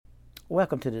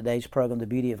Welcome to today's program, The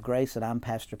Beauty of Grace, and I'm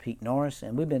Pastor Pete Norris,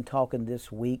 and we've been talking this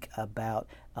week about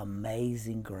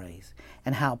amazing grace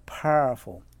and how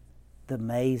powerful the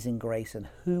amazing grace and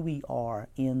who we are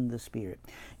in the Spirit.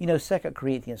 You know, 2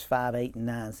 Corinthians 5, 8, and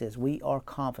 9 says, we are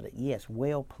confident, yes,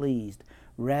 well pleased,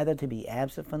 rather to be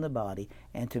absent from the body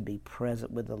and to be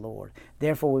present with the Lord.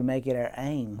 Therefore we make it our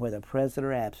aim, whether present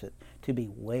or absent, to be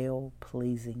well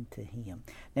pleasing to Him.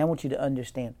 Now I want you to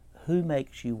understand, who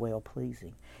makes you well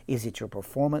pleasing? Is it your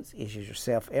performance? Is it your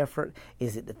self-effort?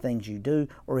 Is it the things you do?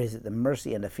 Or is it the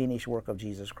mercy and the finished work of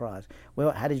Jesus Christ? Well,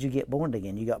 how did you get born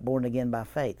again? You got born again by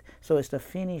faith. So it's the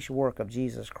finished work of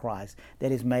Jesus Christ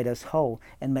that has made us whole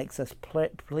and makes us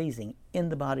pleasing in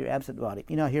the body or absent the body.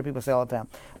 You know, I hear people say all the time,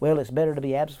 well, it's better to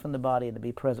be absent from the body and to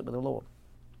be present with the Lord.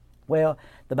 Well,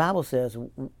 the Bible says,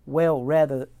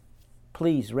 rather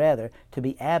to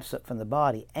be absent from the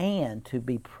body and to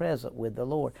be present with the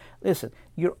Lord. Listen,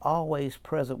 you're always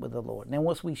present with the Lord. Now,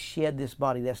 once we shed this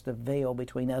body, that's the veil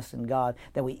between us and God,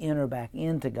 that we enter back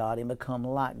into God and become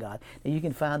like God. Now, you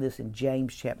can find this in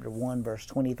James chapter 1, verse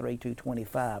 23 to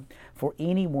 25. If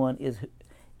anyone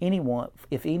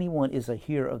is a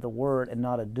hearer of the word and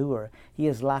not a doer, he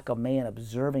is like a man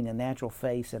observing a natural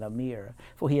face in a mirror.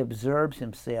 For he observes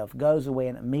himself, goes away,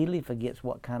 and immediately forgets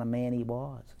what kind of man he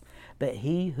was. But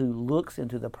he who looks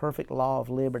into the perfect law of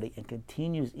liberty and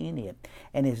continues in it,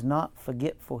 and is not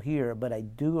forgetful hearer, but a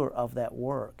doer of that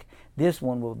work, this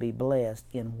one will be blessed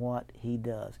in what he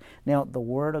does. Now, the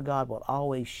Word of God will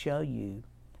always show you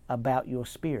about your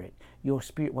spirit,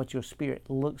 what your spirit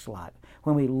looks like.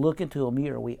 When we look into a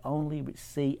mirror, we only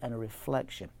see a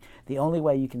reflection. The only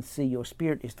way you can see your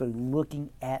spirit is through looking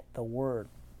at the Word.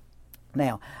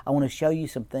 Now, I want to show you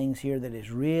some things here that is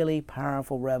really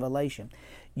powerful revelation.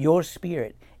 Your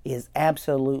spirit is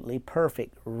absolutely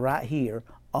perfect right here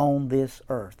on this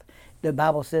earth. The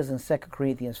Bible says in 2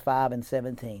 Corinthians 5 and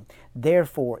 17,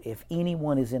 therefore, if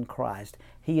anyone is in Christ,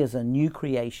 he is a new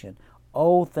creation.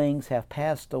 Old things have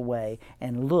passed away,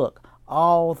 and look,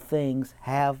 all things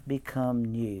have become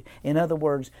new. In other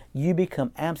words, you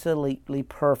become absolutely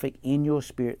perfect in your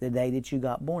spirit the day that you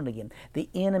got born again. The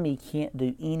enemy can't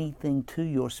do anything to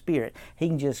your spirit. He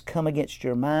can just come against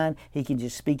your mind. He can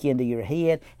just speak into your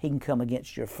head. He can come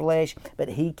against your flesh, but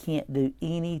he can't do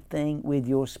anything with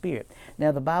your spirit.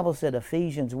 Now, the Bible said,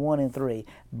 Ephesians 1 and 3,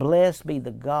 blessed be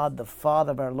the God, the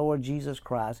Father of our Lord Jesus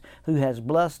Christ, who has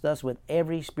blessed us with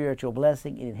every spiritual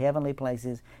blessing in heavenly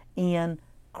places in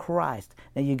Christ.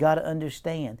 Now you got to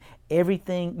understand,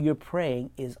 everything you're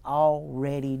praying is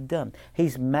already done.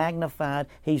 He's magnified,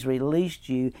 He's released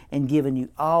you and given you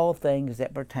all things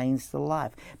that pertains to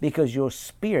life, because your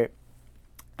spirit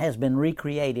has been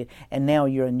recreated, and now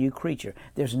you're a new creature.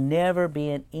 There's never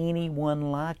been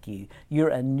anyone like you. You're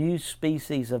a new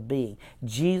species of being.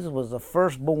 Jesus was the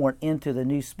firstborn into the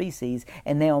new species,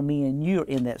 and now me and you are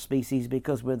in that species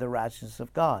because we're the righteousness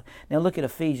of God. Now look at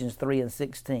Ephesians 3 and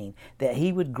 16, that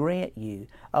He would grant you,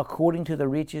 according to the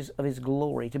riches of His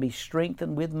glory, to be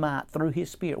strengthened with might through His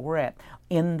Spirit. We're at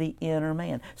in the inner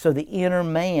man. So the inner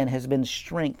man has been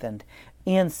strengthened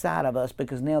inside of us,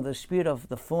 because now the Spirit of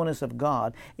the fullness of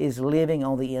God is living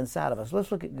on the inside of us.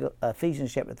 Let's look at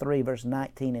Ephesians chapter 3, verse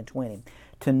 19 and 20.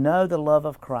 To know the love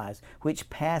of Christ, which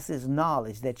passes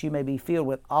knowledge, that you may be filled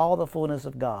with all the fullness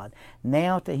of God.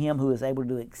 Now to Him who is able to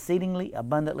do exceedingly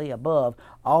abundantly above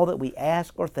all that we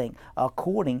ask or think,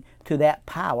 according to that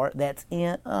power that's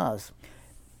in us.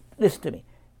 Listen to me.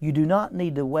 You do not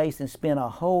need to waste and spend a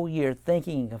whole year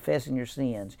thinking and confessing your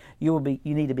sins. You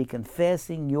need to be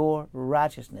confessing your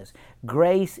righteousness.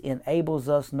 Grace enables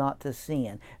us not to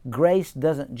sin. Grace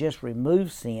doesn't just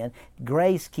remove sin.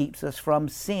 Grace keeps us from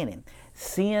sinning.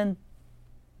 Sin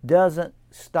doesn't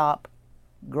stop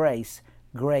grace.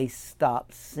 Grace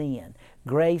stops sin.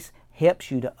 Grace helps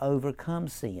you to overcome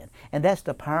sin. And that's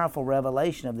the powerful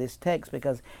revelation of this text,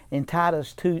 because in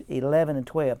Titus 2, 11 and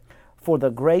 12, for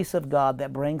the grace of God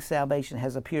that brings salvation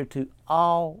has appeared to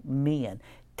all men,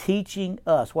 teaching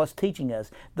us. What's teaching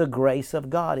us? The grace of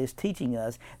God is teaching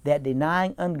us that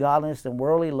denying ungodliness and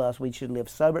worldly lust, we should live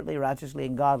soberly, righteously,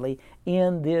 and godly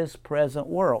in this present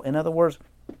world. In other words,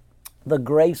 the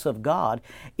grace of God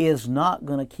is not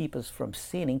going to keep us from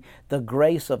sinning. The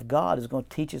grace of God is going to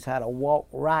teach us how to walk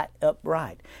right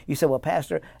upright. You say, well,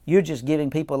 Pastor, you're just giving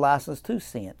people license to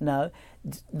sin. No,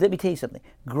 Let me tell you something.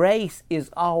 Grace is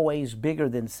always bigger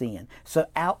than sin. So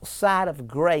outside of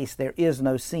grace, there is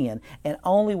no sin. And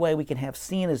only way we can have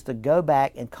sin is to go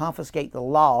back and confiscate the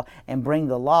law and bring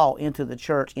the law into the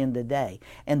church in the day.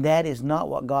 And that is not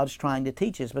what God's trying to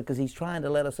teach us, because He's trying to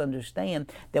let us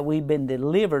understand that we've been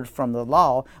delivered from the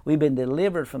law. We've been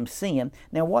delivered from sin.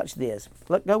 Now watch this.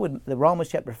 Go with the Romans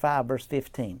chapter 5, verse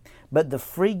 15. But the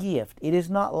free gift, it is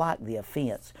not like the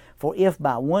offense. For if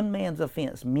by one man's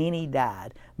offense many died,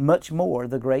 much more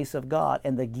the grace of God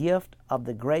and the gift of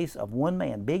the grace of one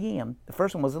man, big M, the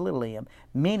first one was a little m,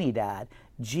 many died,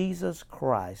 Jesus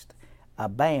Christ,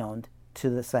 abound to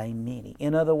the same many.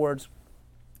 In other words,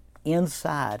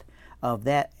 inside of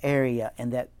that area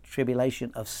and that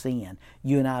tribulation of sin,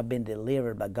 you and I have been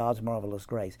delivered by God's marvelous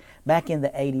grace. Back in the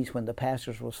 80s when the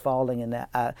pastors was falling, and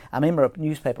I remember a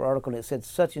newspaper article that said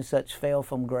such and such fell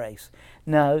from grace.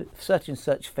 No, such and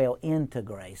such fell into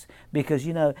grace, because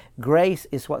grace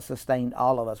is what sustained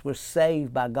all of us. We're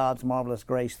saved by God's marvelous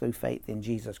grace through faith in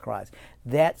Jesus Christ.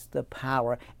 That's the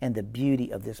power and the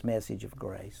beauty of this message of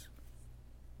grace.